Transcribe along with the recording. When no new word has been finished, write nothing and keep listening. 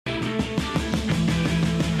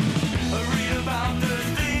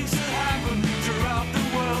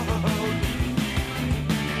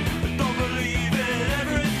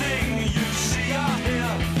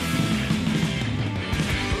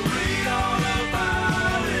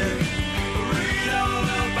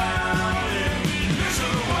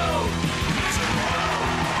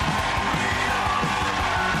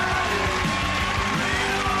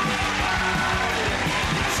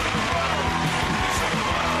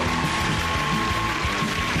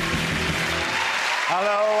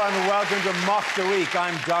welcome to Mock the Week.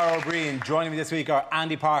 I'm Dara O'Brien. Joining me this week are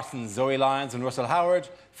Andy Parsons, Zoe Lyons and Russell Howard,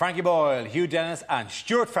 Frankie Boyle, Hugh Dennis and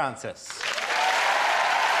Stuart Francis.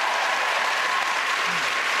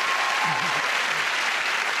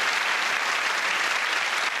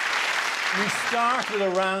 We start with a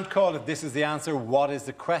round call. If this is the answer, what is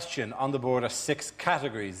the question? On the board are 6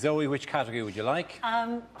 categories. Zoe, which category would you like?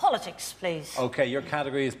 Politics, please. OK, your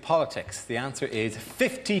category is politics. The answer is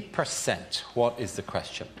 50%. What is the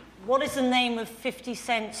question? What is the name of 50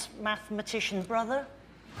 Cent's mathematician brother?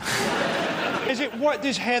 Is it what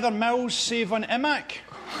does Heather Mills save on IMAC?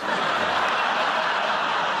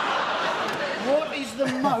 What is the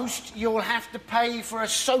most you'll have to pay for a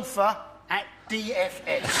sofa at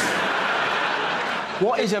DFS?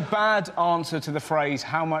 What is a bad answer to the phrase,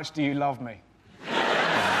 how much do you love me?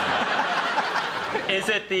 Is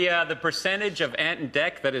it the percentage of Ant and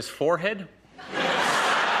Dec that is forehead?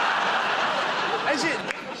 Is it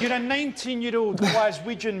you're a 19-year-old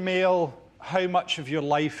Glaswegian male, how much of your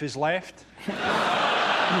life is left?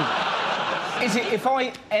 Is it if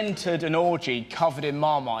I entered an orgy covered in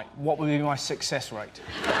Marmite, what would be my success rate?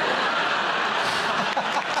 But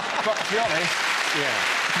to be honest, yeah.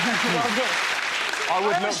 I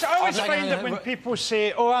always find that when people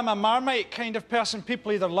say, oh, I'm a Marmite kind of person,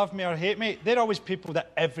 people either love me or hate me. They're always people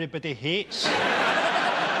that everybody hates.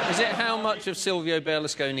 Is it how much of Silvio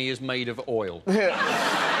Berlusconi is made of oil?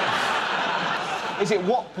 Is it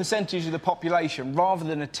what percentage of the population, rather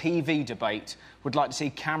than a TV debate, would like to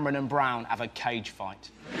see Cameron and Brown have a cage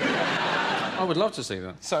fight? I would love to see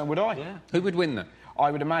that. So would I. Yeah. Who would win then?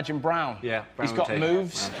 I would imagine Brown. Yeah, Brown. He's got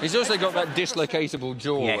moves. Brown. He's also got that dislocatable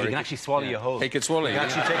jaw. Yeah, he can actually swallow your whole. He could swallow you. He can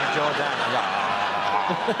actually take his jaw down.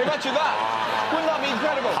 Imagine that. Wouldn't that be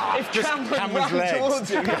incredible? If Cameron ran towards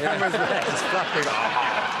him. Cameron's legs flapping.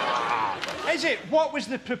 Is it what was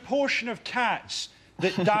the proportion of cats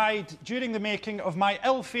that died during the making of my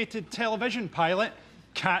ill-fated television pilot,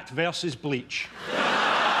 Cat versus Bleach?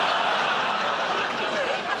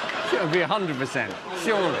 It would be 100%,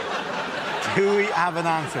 surely. Do we have an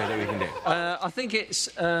answer that we can do? I think it's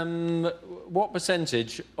what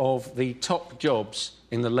percentage of the top jobs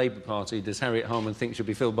in the Labour Party does Harriet Harman think should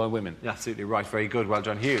be filled by women? You're absolutely right. Very good. Well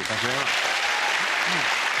done, Hugh. Thank you very much.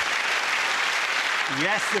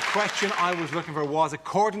 Yes, the question I was looking for was,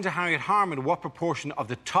 according to Harriet Harman, what proportion of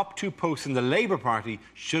the top 2 posts in the Labour Party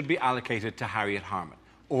should be allocated to Harriet Harman?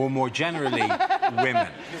 Or more generally, women.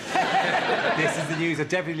 This is the news. The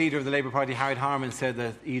Deputy Leader of the Labour Party, Harriet Harman, said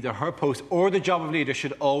that either her post or the job of leader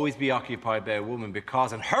should always be occupied by a woman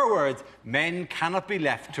because, in her words, men cannot be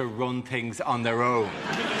left to run things on their own.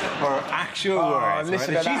 Her actual words.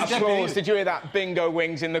 Listen to that applause. Did you hear that? Bingo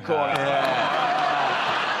wings in the corner.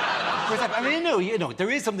 I mean, you know, there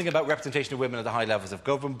is something about representation of women at the high levels of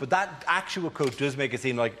government, but that actual quote does make it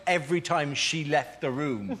seem like every time she left the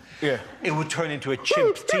room, it would turn into a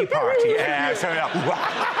chimp tea party. And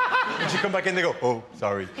she'd come back in, they go, oh,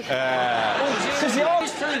 sorry. It's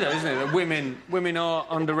true, though, isn't it, that women are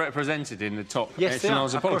underrepresented in the top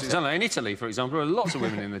echelons of politics, aren't they? In Italy, for example, there are lots of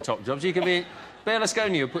women in the top jobs. You can be...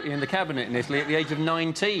 Berlusconi will put you in the cabinet in Italy at the age of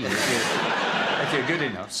 19 if you're good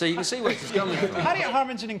enough. So you can see where she's coming from. Harriet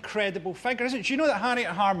Harman's an incredible figure, isn't she? You know that Harriet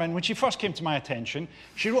Harman, when she first came to my attention,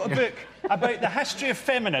 she wrote a book about the history of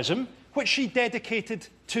feminism, which she dedicated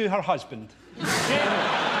to her husband.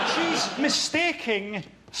 She's mistaking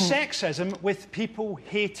sexism with people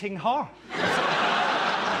hating her.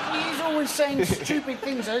 She's always saying stupid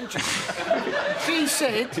things, isn't she?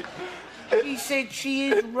 She said she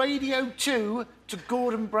is Radio 2 to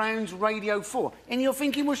Gordon Brown's Radio 4. And you're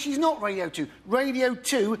thinking, well, she's not Radio 2. Radio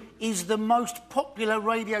 2 is the most popular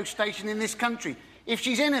radio station in this country. If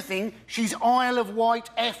she's anything, she's Isle of Wight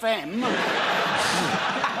FM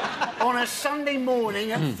on a Sunday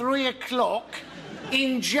morning at 3 o'clock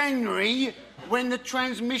in January when the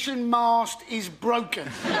transmission mast is broken.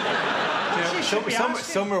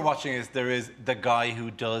 Some we're watching there is the guy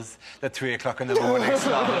who does the 3 o'clock in the morning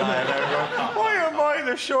slot. Why am I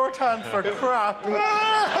the shorthand for crap?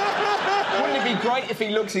 Wouldn't it be great if he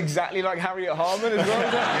looks exactly like Harriet Harman as well?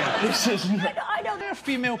 I know their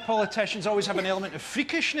female politicians always have an element of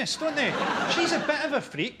freakishness, don't they? She's a bit of a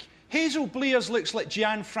freak. Hazel Blears looks like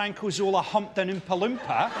Gianfranco Zola humped an Oompa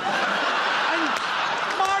Loompa. And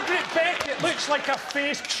Margaret Beckett looks like a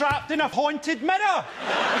face trapped in a haunted mirror.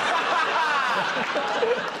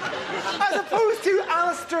 As opposed to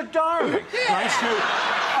Alistair Darling. Yeah. Right, so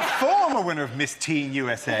a former winner of Miss Teen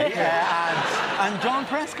USA, and John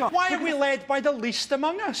Prescott. Why are we led by the least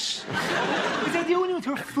among us? Is that the only ones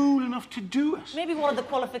who are fool enough to do it? Maybe one of the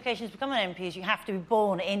qualifications to become an MP is you have to be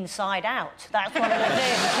born inside out. That's one of the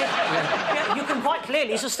things. Yeah, you can quite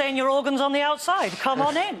clearly sustain your organs on the outside. Come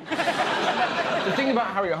on in. The thing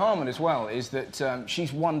about Harriet Harman as well is that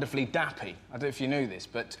she's wonderfully dappy. I don't know if you knew this,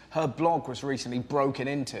 but her blog was recently broken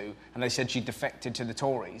into and they said she defected to the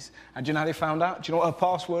Tories. And do you know how they found out? Do you know what her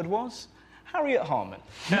password was? Harriet Harman.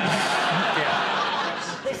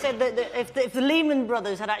 They said that if the Lehman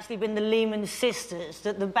Brothers had actually been the Lehman Sisters,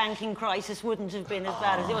 that the banking crisis wouldn't have been as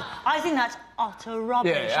bad as it was. I think that's utter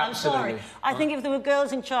rubbish. Yeah, I'm sorry. I think if there were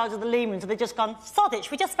girls in charge of the Lehmans, they'd just gone, sod it,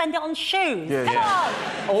 should we just spend it on shoes? Come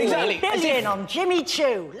on! Exactly. $1 billion on Jimmy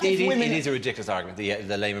Choo. It is a ridiculous argument,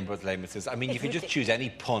 the Lehman Brothers, Lehman Sisters. I mean, you can just choose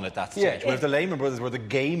any pun at that stage. Well, if the Lehman Brothers were the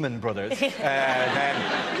Gaiman Brothers,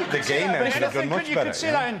 then the Gaiman should have done much better.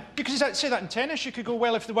 You could say that in tennis. You could go,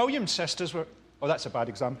 well, if the Williams sisters were... Oh, that's a bad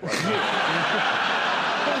example. But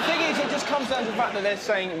the thing is, it just comes down to the fact that they're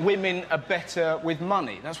saying women are better with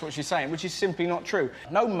money. That's what she's saying, which is simply not true.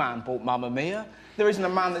 No man bought Mamma Mia. There isn't a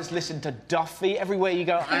man that's listened to Duffy. Everywhere you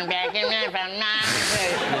go, I'm back in there for no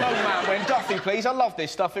man went, Duffy, please, I love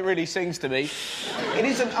this stuff, it really sings to me. It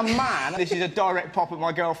isn't a man, this is a direct pop at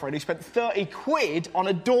my girlfriend, who spent 30 quid on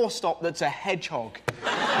a doorstop that's a hedgehog.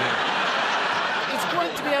 It's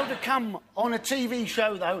great to be able to come on a TV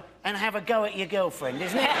show, though, and have a go at your girlfriend,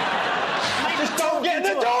 isn't it? Just don't get in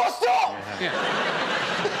the doorstop!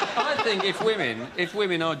 I think if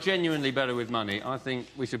women are genuinely better with money, I think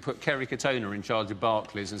we should put Kerry Katona in charge of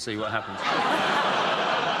Barclays and see what happens.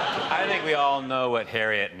 I think we all know what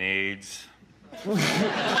Harriet needs.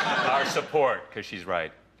 Our support, because she's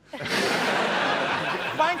right.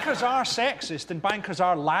 Bankers are sexist and bankers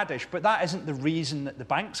are laddish, but that isn't the reason that the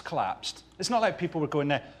banks collapsed. It's not like people were going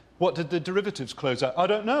there, what did the derivatives close at? I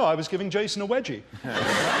don't know, I was giving Jason a wedgie.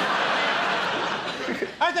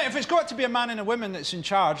 I think if it's got to be a man and a woman that's in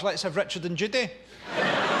charge, let's have Richard and Judy.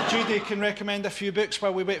 Judy can recommend a few books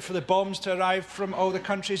while we wait for the bombs to arrive from all the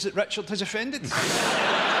countries that Richard has offended.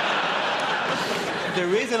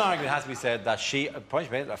 There is an argument, it has to be said, that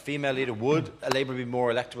a female leader would Labour be more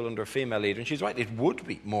electable under a female leader, and she's right, it would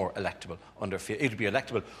be more electable under it would be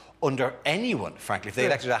electable under anyone, frankly. If they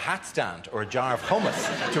elected a hat stand or a jar of hummus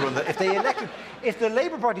to run if the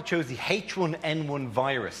Labour Party chose the H1N1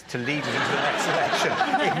 virus to lead it into the next election,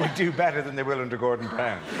 it would do better than they will under Gordon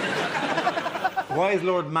Brown. Why has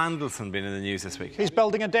Lord Mandelson been in the news this week? He's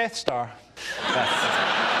building a Death Star.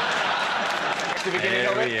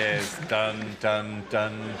 There he is. Dun, dun,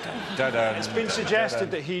 dun, dun, dun. It's been suggested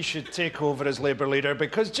that he should take over as Labour leader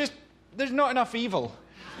because there's not enough evil.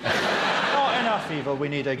 Not enough evil. We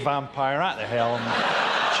need a vampire at the helm,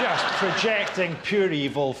 just projecting pure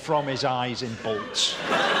evil from his eyes in bolts.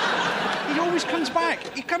 He always comes back.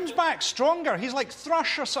 He comes back stronger. He's like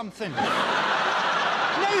Thrush or something.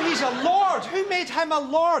 Now he's a lord. Who made him a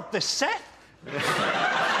lord? The Sith?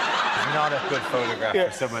 Not a good photograph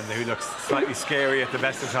for someone who looks slightly scary at the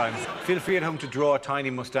best of times. Feel free at home to draw a tiny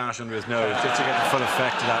moustache under his nose just to get the full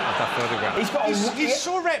effect of that photograph. He's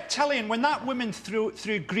so reptilian. When that woman threw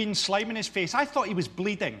green slime in his face, I thought he was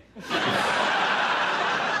bleeding.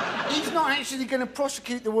 He's not actually going to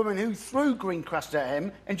prosecute the woman who threw green crust at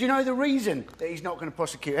him. And do you know the reason that he's not going to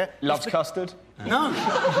prosecute her? Loves custard? No.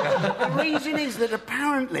 The reason is that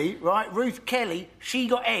apparently, right, Ruth Kelly, she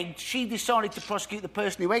got egged. She decided to prosecute the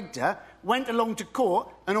person who egged her, went along to court,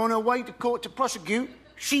 and on her way to court to prosecute,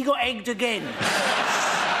 she got egged again.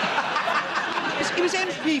 He was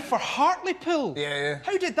MP for Hartlepool. Yeah.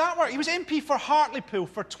 How did that work? He was MP for Hartlepool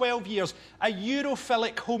for 12 years, a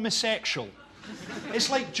Europhilic homosexual. It's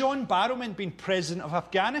like John Barrowman being president of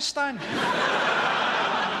Afghanistan.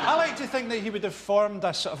 I like to think that he would have formed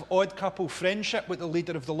a sort of odd couple friendship with the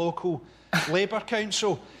leader of the local Labour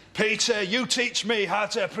Council. Peter, you teach me how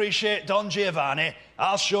to appreciate Don Giovanni.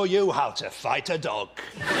 I'll show you how to fight a dog.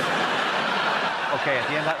 OK, at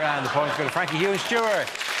the end of that round, the points go to Frankie Hugh and Stewart.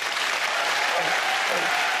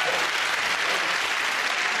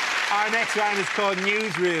 Our next round is called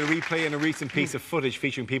Newsreel, replaying a recent piece of footage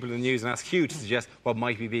featuring people in the news and ask Hugh to suggest what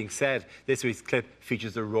might be being said. This week's clip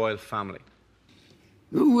features the royal family.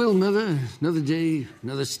 Oh, well, Mother, another day,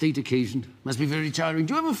 another state occasion. Must be very tiring.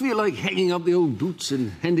 Do you ever feel like hanging up the old boots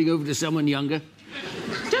and handing over to someone younger?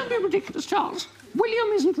 Don't be ridiculous, Charles. William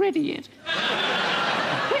isn't ready yet.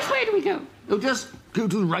 Which way do we go? Oh, just go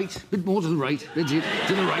to the right, a bit more to the right. That's it.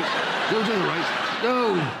 To the right. Go to the right.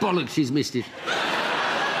 Oh, bollocks, she's missed it.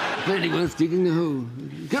 Plenty worth digging the hole.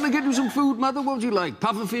 Can I get you some food, Mother? What would you like?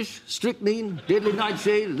 Pufferfish, strychnine, deadly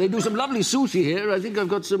nightshade? They do some lovely sushi here. I think I've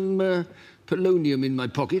got some polonium in my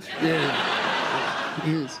pocket.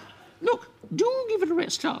 Yes. Look, do give it a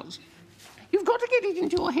rest, Charles. You've got to get it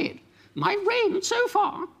into your head. My reign so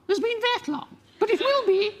far has been that long, but it will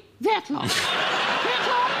be that long. That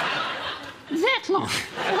long, that long.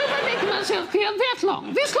 I hope I'm making myself clear. That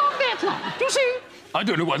long, this long, that long. Do you see? I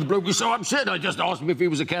don't know why the bloke was so upset. I just asked him if he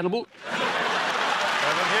was a cannibal.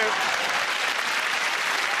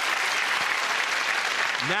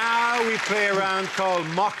 Now we play a round called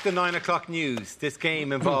Mock the 9 o'clock news. This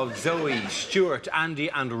game involves Zoe, Stuart, Andy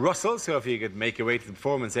and Russell, so if you could make your way to the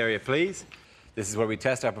performance area, please. This is where we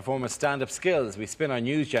test our performers' stand-up skills. We spin our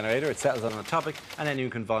news generator, it settles on a topic, and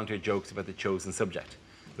anyone can volunteer jokes about the chosen subject.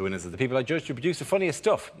 The winners are the people I judge to produce the funniest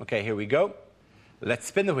stuff. OK, here we go. Let's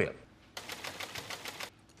spin the wheel.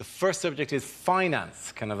 The first subject is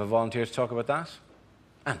finance. Can I have a volunteer to talk about that?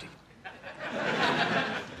 Andy.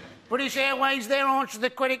 British Airways, their answer to the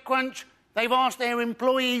credit crunch, they've asked their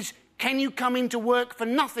employees, can you come into work for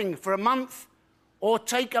nothing for a month or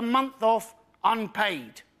take a month off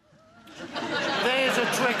unpaid? There's a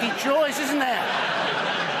tricky choice, isn't there?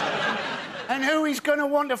 And who is going to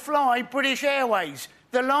want to fly British Airways?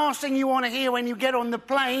 The last thing you want to hear when you get on the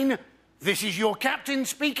plane, this is your captain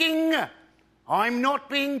speaking. I'm not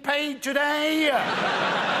being paid today.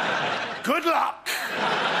 Good luck.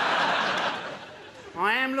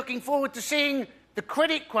 I am looking forward to seeing the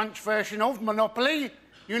credit crunch version of Monopoly.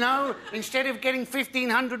 You know, instead of getting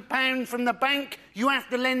 £1,500 from the bank, you have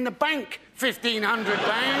to lend the bank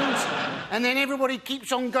 £1,500. And then everybody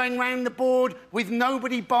keeps on going round the board with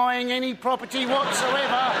nobody buying any property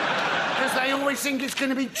whatsoever because they always think it's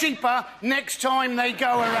going to be cheaper next time they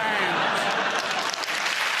go around.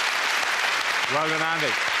 Well done, Andy.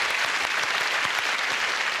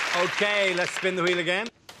 OK, let's spin the wheel again.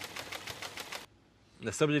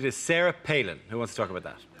 The subject is Sarah Palin. Who wants to talk about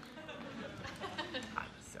that?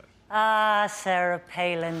 Sarah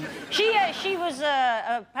Palin. She was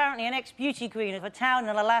apparently an ex-beauty queen of a town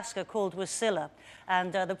in Alaska called Wasilla.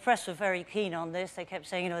 And the press were very keen on this. They kept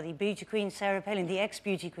saying, you know, the beauty queen, Sarah Palin, the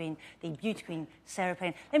ex-beauty queen, the beauty queen, Sarah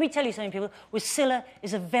Palin. Let me tell you something, people. Wasilla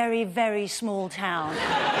is a very, very small town.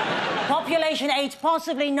 Population 8,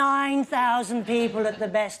 possibly 9,000 people at the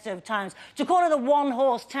best of times. To call it a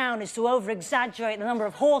one-horse town is to over-exaggerate the number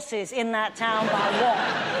of horses in that town by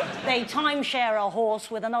one. They timeshare a horse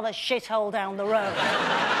with another shithole down the road.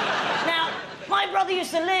 Now, my brother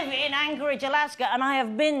used to live in Anchorage, Alaska, and I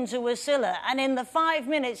have been to Wasilla, and in the 5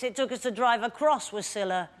 minutes it took us to drive across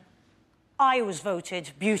Wasilla, I was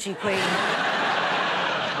voted beauty queen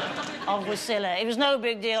of Wasilla. It was no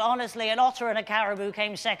big deal, honestly. An otter and a caribou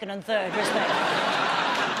came second and third, respect.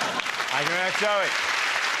 Thank you very much, Joey.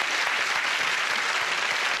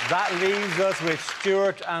 That leaves us with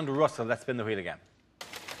Stuart and Russell. Let's spin the wheel again.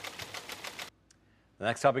 The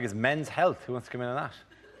next topic is men's health. Who wants to come in on that?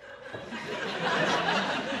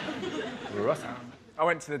 Russell. I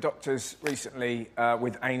went to the doctors recently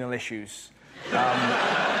with anal issues.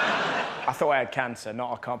 I thought I had cancer,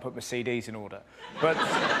 not I can't put my CDs in order. But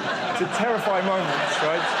it's a terrifying moment,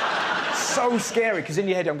 right? So scary, because in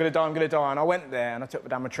your head, I'm going to die, I'm going to die. And I went there and I took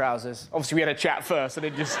down my trousers. Obviously, we had a chat first, and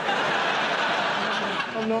it just...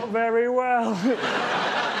 I'm not very well. You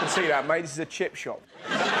can see that, mate. This is a chip shop.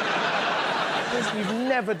 You've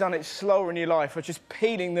never done it slower in your life. I was just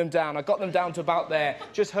peeling them down. I got them down to about there.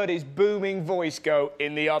 Just heard his booming voice go,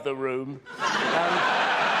 in the other room.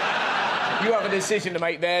 You have a decision to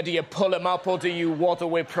make there. Do you pull them up or do you waddle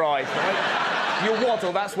with pride, right? You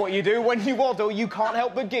waddle, that's what you do. When you waddle, you can't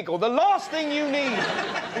help but giggle. The last thing you need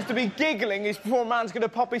is to be giggling is before a man's going to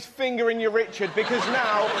pop his finger in your Richard, because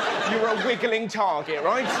now you're a wiggling target,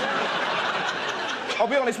 right? I'll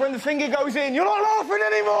be honest, when the finger goes in, you're not laughing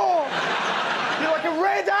anymore! You're like a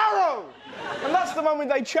red arrow! And that's the moment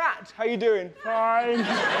they chat. How you doing? Fine.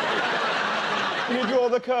 Can you draw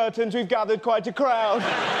the curtains? We've gathered quite a crowd.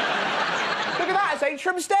 Look at that, it's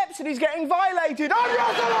Atrium Steps and he's getting violated. I'm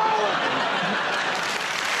Russell!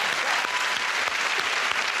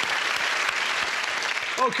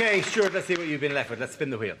 OK, Stuart, let's see what you've been left with. Let's spin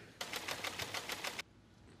the wheel.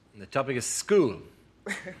 And the topic is school.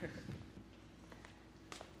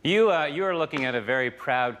 You are looking at a very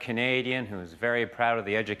proud Canadian who's very proud of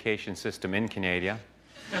the education system in Canada.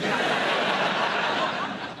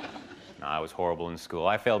 No, I was horrible in school.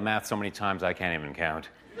 I failed math so many times I can't even count.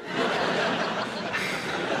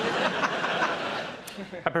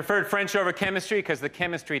 I preferred French over chemistry because the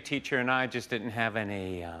chemistry teacher and I just didn't have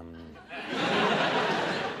any,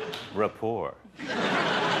 rapport.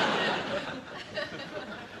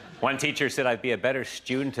 One teacher said I'd be a better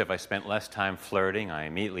student if I spent less time flirting. I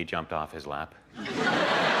immediately jumped off his lap.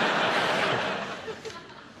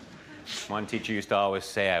 One teacher used to always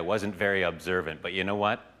say I wasn't very observant, but you know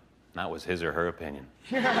what? That was his or her opinion.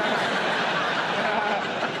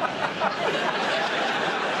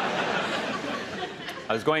 I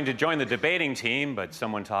was going to join the debating team, but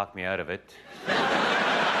someone talked me out of it.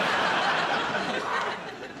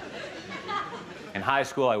 In high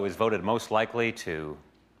school, I was voted most likely to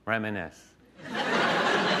reminisce.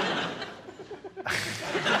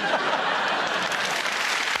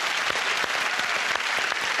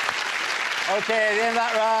 Okay, at the end of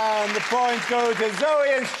that round, the points go to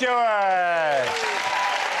Zoe and Stuart.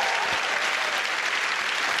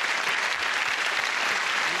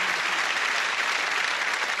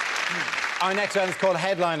 Our next round is called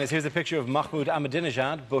Headliners. Here's a picture of Mahmoud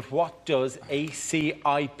Ahmadinejad, but what does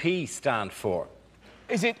ACIP stand for?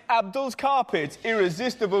 Is it Abdul's Carpets,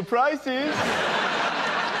 Irresistible Prices?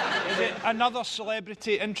 Is it another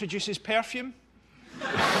celebrity introduces perfume?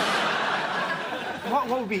 What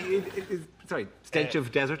would be... sorry, stench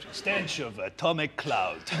of desert? Stench of atomic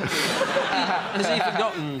cloud. Has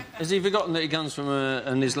he forgotten that he comes from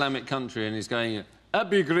an Islamic country and he's going,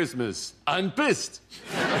 Happy Christmas, I'm pissed.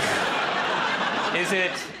 Is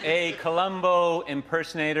it a Columbo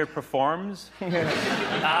impersonator performs? Am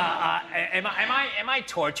I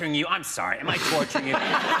torturing you? I'm sorry. Am I torturing you?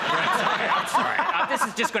 I'm sorry. This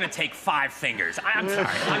is just going to take 5 fingers. I'm sorry.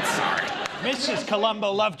 Mrs.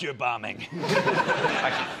 Columbo loved your bombing.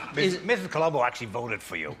 Mrs. Columbo actually voted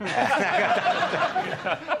for you.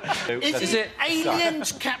 Is it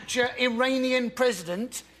aliens capture Iranian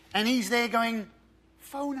president and he's there going,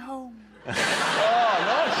 phone home? Oh,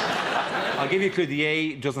 nice. I'll give you a clue. The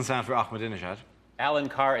A doesn't stand for Ahmadinejad. Alan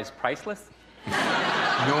Carr is priceless?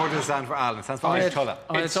 Nor does it stand for Alan. It stands for Ayatollah.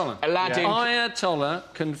 Ayatollah. Aladdin. Ayatollah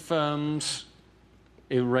confirms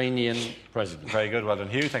Iranian president. Very good. Well done,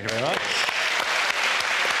 Hugh. Thank you very much.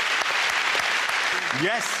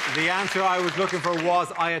 Yes, the answer I was looking for was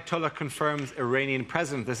Ayatollah confirms Iranian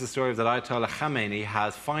president. This is a story that Ayatollah Khamenei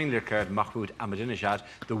has finally declared Mahmoud Ahmadinejad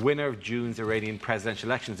the winner of June's Iranian presidential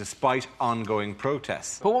elections, despite ongoing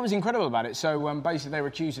protests. But what was incredible about it, so basically they were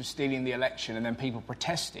accused of stealing the election and then people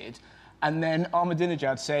protested, and then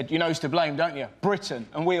Ahmadinejad said, you know who's to blame, don't you? Britain.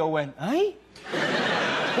 And we all went, eh?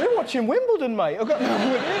 We're watching Wimbledon, mate. I've got no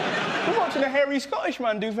idea. We're watching a hairy Scottish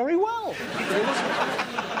man do very well.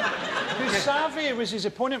 Xavier was his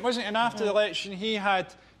opponent, wasn't he? And after the election, he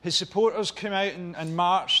had his supporters come out and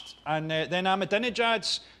marched, and then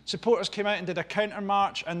Ahmadinejad's supporters came out and did a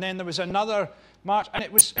counter-march, and then there was another march, and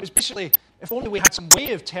it was basically, if only we had some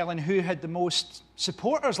way of telling who had the most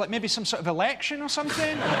supporters, like maybe some sort of election or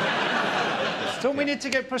something. Don't we need to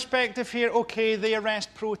get perspective here? OK, they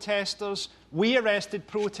arrest protesters. We arrested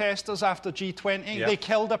protesters after G20. Yep. They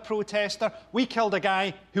killed a protester. We killed a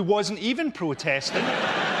guy who wasn't even protesting.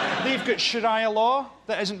 They've got Sharia law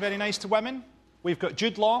that isn't very nice to women. We've got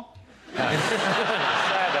Jude law.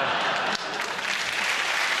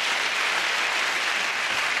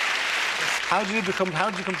 How did you come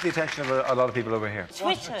to the attention of a lot of people over here?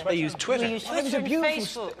 Twitter. They use Twitter. We use It was a and beautiful,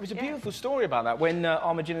 Facebook. it was a beautiful story about that when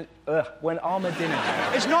Ahmadinejad.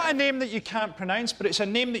 It's not a name that you can't pronounce, but it's a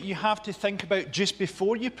name that you have to think about just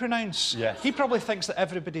before you pronounce. Yes. He probably thinks that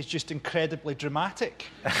everybody's just incredibly dramatic.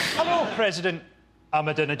 Hello, President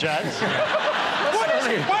Ahmadinejad.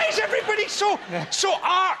 Why is everybody so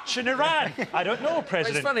arch in Iran? I don't know,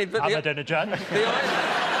 President funny, but Ahmadinejad.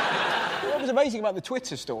 What was amazing about the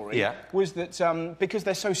Twitter story was that because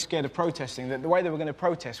they're so scared of protesting, that the way they were going to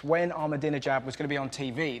protest when Ahmadinejad was going to be on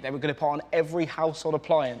TV, they were going to put on every household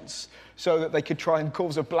appliance so that they could try and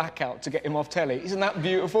cause a blackout to get him off telly. Isn't that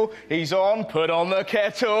beautiful? He's on, put on the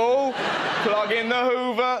kettle, plug in the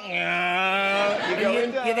Hoover.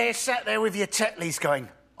 You're there sat there with your Tetleys going,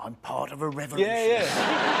 I'm part of a revolution. Yeah.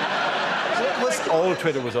 All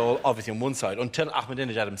Twitter was all obviously on one side until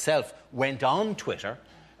Ahmadinejad himself went on Twitter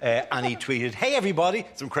and he tweeted, hey everybody,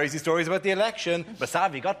 some crazy stories about the election.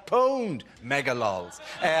 Basavi got pwned. Mega lols.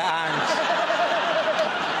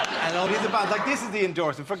 And all the other bands, like, this is the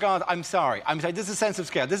endorsement. For God, I'm sorry. This is a sense of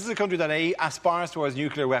scale. This is a country that aspires towards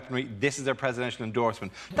nuclear weaponry. This is their presidential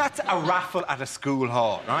endorsement. That's a raffle at a school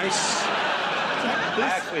hall, right?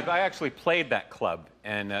 I actually played that club,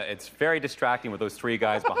 and it's very distracting with those 3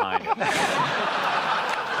 guys behind it.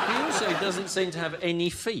 He also doesn't seem to have any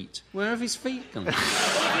feet. Where have his feet gone?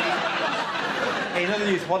 In other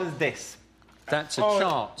news, what is this? That's a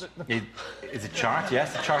chart. It's a chart,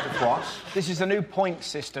 yes. A chart of what? This is the new point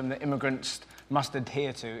system that immigrants must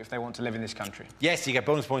adhere to if they want to live in this country. Yes, you get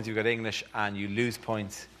bonus points if you've got English, and you lose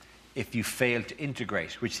points if you fail to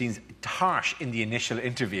integrate, which seems harsh in the initial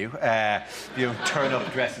interview. Turn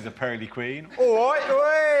up dressed as a pearly queen.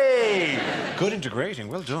 Oi! Good integrating,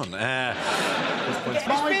 well done. It's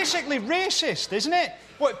basically racist, isn't it?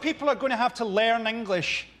 What, people are going to have to learn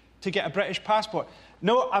English to get a British passport?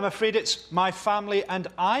 No, I'm afraid it's my family and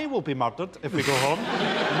I will be murdered if we go home.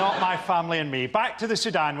 Not my family and me. Back to the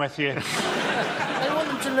Sudan with you. They want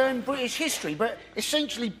them to learn British history, but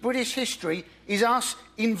essentially British history is us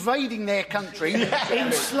invading their country,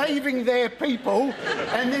 enslaving their people,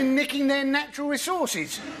 and then nicking their natural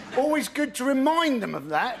resources. Always good to remind them of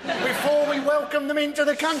that before we welcome them into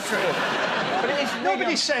the country. But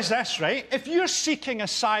nobody says this, right? If you're seeking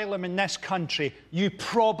asylum in this country, you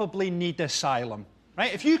probably need asylum.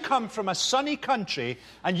 Right? If you come from a sunny country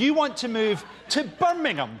and you want to move to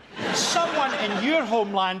Birmingham, someone in your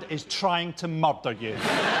homeland is trying to murder you.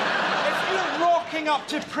 If you're rocking up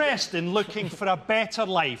to Preston looking for a better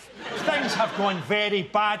life, things have gone very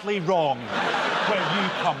badly wrong where you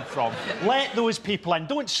come from. Let those people in.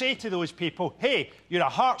 Don't say to those people, hey, you're a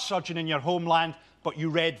heart surgeon in your homeland, but you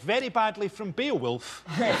read very badly from Beowulf.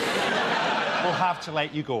 We'll have to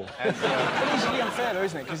let you go. It's easily unfair, though,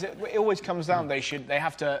 isn't it? Because it always comes down, they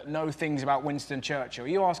have to know things about Winston Churchill.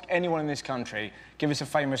 You ask anyone in this country, give us a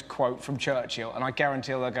famous quote from Churchill, and I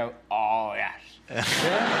guarantee they'll go, oh, yes.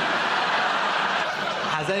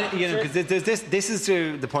 Because this is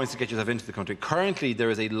to the points to get yourself into the country. Currently,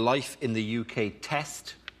 there is a Life in the UK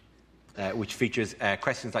test, which features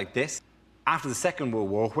questions like this. After the Second World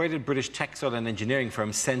War, where did British textile and engineering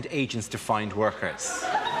firms send agents to find workers?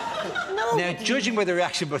 Now, judging by the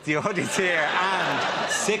reaction both the audience here and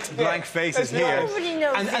 6 blank faces here,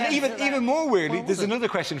 and even more weirdly, there's another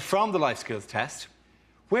question from the life skills test.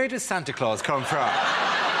 Where does Santa Claus come from?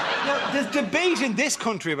 Now, there's debate in this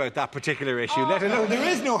country about that particular issue, let alone there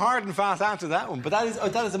is no hard and fast answer to that one, but that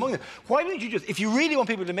is among them. Why don't you just, if you really want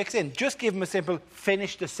people to mix in, just give them a simple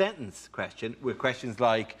finish the sentence question with questions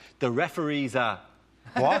like, the referee's a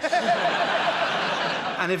what?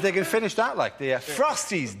 And if they can finish that, like the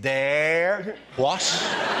Frosty's there, what?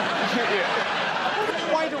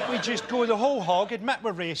 Why don't we just go the whole hog, admit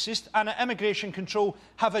we're racist, and at immigration control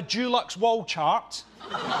have a Dulux wall chart,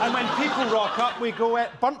 and when people rock up, we go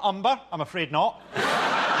burnt umber, I'm afraid not.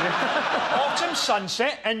 Autumn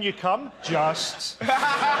sunset, in you come, just.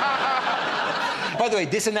 By the way,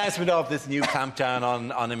 this announcement of this new clampdown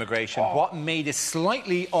on immigration, what made it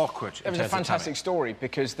slightly awkward? It was a fantastic story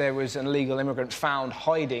because there was an illegal immigrant found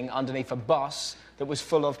hiding underneath a bus that was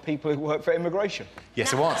full of people who work for immigration.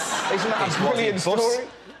 Yes, it was. Isn't that a brilliant story?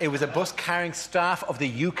 It was a bus carrying staff of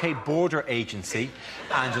the UK Border Agency,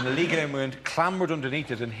 and an illegal immigrant clambered underneath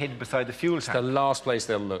it and hid beside the fuel tank. The last place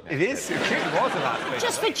they'll look. It is. It clearly was the last place.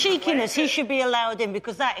 Just for cheekiness, he should be allowed in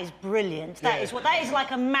because that is brilliant. That is like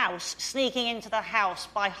a mouse sneaking into the house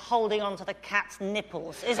by holding onto the cat's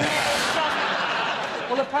nipples, isn't it? It's just...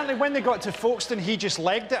 Well, apparently when they got to Folkestone, he just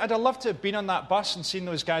legged it. I'd have loved to have been on that bus and seen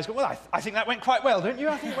those guys go, well, I think that went quite well, don't you?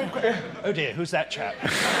 I think it went quite... Oh, dear, who's that chap?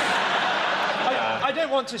 I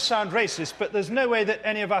don't want to sound racist, but there's no way that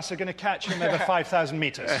any of us are going to catch him over 5,000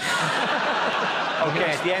 metres. OK,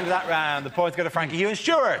 at the end of that round, the points go to Frankie Hugh and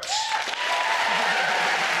Stuart.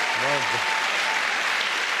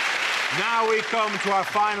 Now we come to our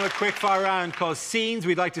final quickfire round called Scenes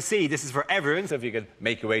We'd Like to See. This is for everyone, so if you could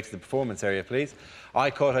make your way to the performance area, please.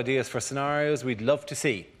 I caught ideas for scenarios we'd love to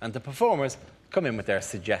see, and the performers come in with their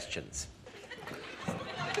suggestions.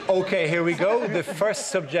 OK, here we go. The first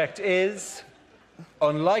subject is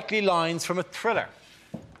unlikely lines from a thriller.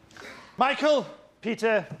 Michael,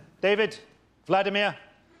 Peter, David, Vladimir,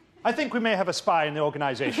 I think we may have a spy in the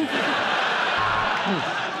organisation.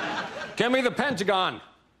 Give me the pentagon,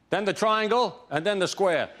 then the triangle, and then the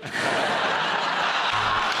square.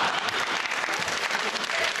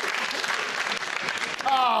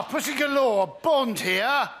 Pussy galore, Bond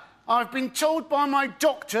here. I've been told by my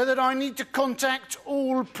doctor that I need to contact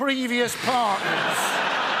all previous partners.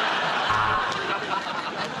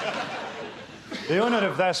 The owner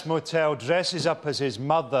of this motel dresses up as his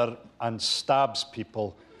mother and stabs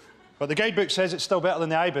people. But the guidebook says it's still better than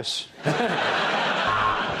the Ibis.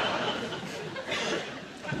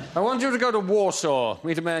 I want you to go to Warsaw,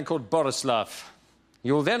 meet a man called Borislav.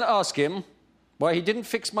 You'll then ask him why he didn't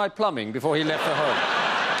fix my plumbing before he left for home.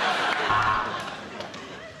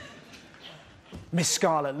 Miss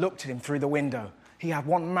Scarlett looked at him through the window. He had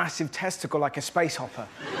one massive testicle like a space hopper.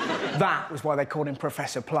 That was why they called him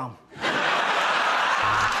Professor Plum.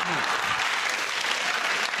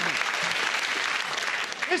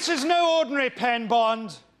 This is no ordinary pen,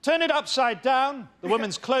 Bond. Turn it upside down, the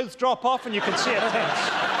woman's clothes drop off and you can see her tits.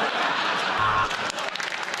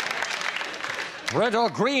 Red or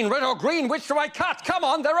green, which do I cut? Come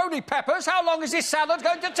on, they're only peppers. How long is this salad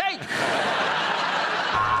going to take?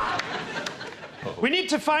 We need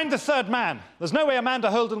to find the third man. There's no way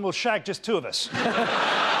Amanda Holden will shag just two of us.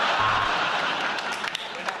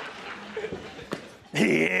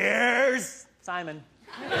 Here's Simon.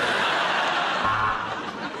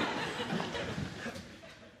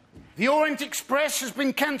 The Orient Express has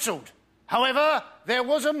been cancelled. However, there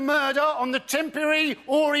was a murder on the temporary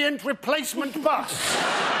Orient replacement bus.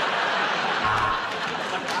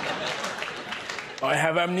 I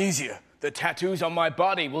have amnesia. The tattoos on my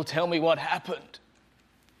body will tell me what happened.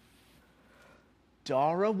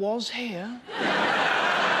 Dara was here.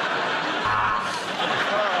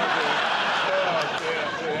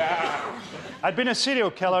 I'd been a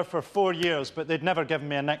serial killer for 4 years, but they'd never given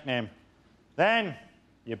me a nickname. Then,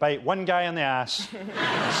 you bite one guy in the ass,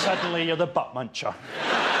 and suddenly you're the butt muncher.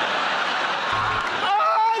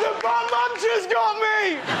 Ah, the butt muncher's got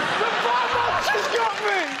me! The butt muncher's got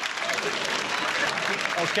me!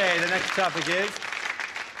 OK, the next topic is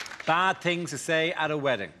bad things to say at a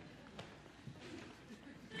wedding.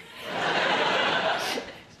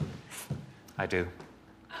 I do.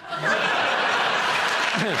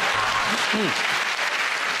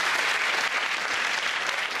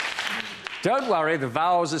 Don't worry, the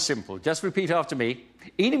vows are simple. Just repeat after me.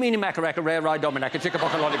 Eeny, meeny, macaracka, rare, ride, dominacka,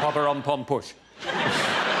 chicka-bocka, lollipopper, on, pom, push.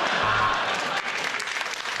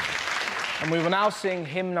 And we will now sing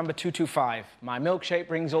hymn number 225. My milkshake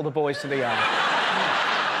brings all the boys to the yard.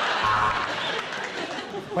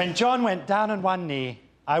 When John went down on one knee,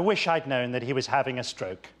 I wish I'd known that he was having a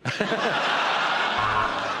stroke.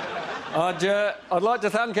 I'd like to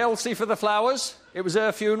thank Elsie for the flowers. It was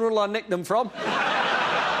her funeral I nicked them from.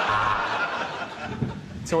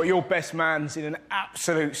 So your best man's in an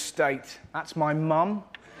absolute state. That's my mum.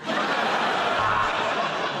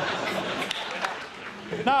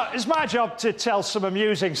 Now, it's my job to tell some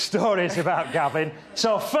amusing stories about Gavin.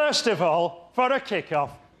 So, first of all, for a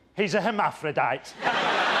kick-off, he's a hermaphrodite.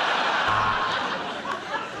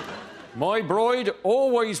 My bride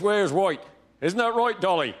always wears white. Isn't that right,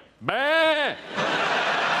 Dolly? Bah!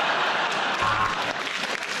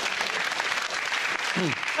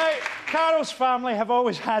 Now, Carol's family have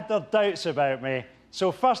always had their doubts about me.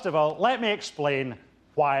 So, first of all, let me explain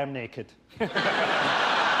why I'm naked.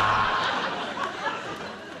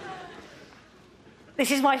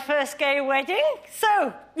 This is my first gay wedding,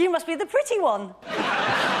 so you must be the pretty one.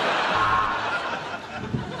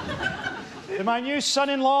 To my new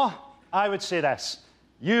son-in-law, I would say this.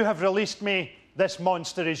 You have released me. This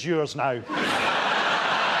monster is yours now.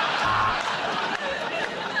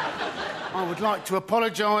 I would like to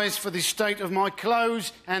apologise for the state of my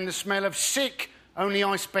clothes and the smell of sick only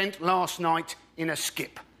I spent last night in a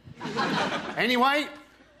skip. Anyway,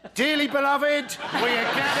 dearly beloved, we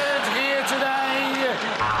are gathered here today.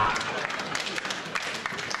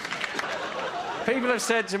 People have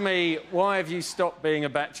said to me, why have you stopped being a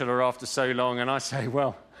bachelor after so long? And I say,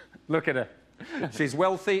 well, look at her. She's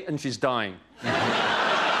wealthy and she's dying.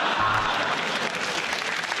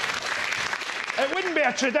 It wouldn't be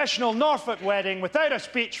a traditional Norfolk wedding without a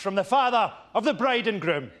speech from the father of the bride and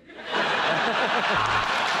groom.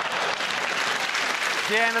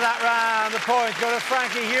 The end of that round, the points go to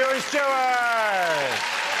Frankie, Hugh and Stuart.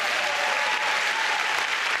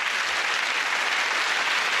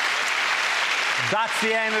 That's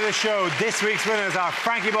the end of the show. This week's winners are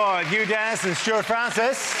Frankie Boyle, Hugh Dennis and Stuart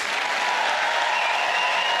Francis.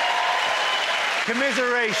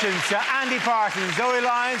 Commiserations to Andy Parsons, Zoe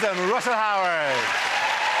Lyons and Russell Howard.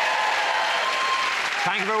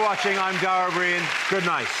 Thank you for watching. I'm Dara Breen. Good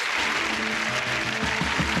night.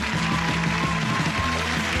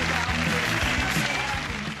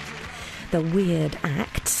 The weird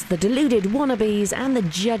acts, the deluded wannabes and the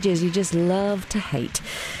judges you just love to hate.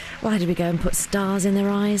 Why did we go and put stars in their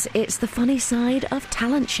eyes? It's the funny side of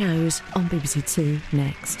talent shows on BBC Two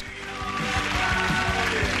next.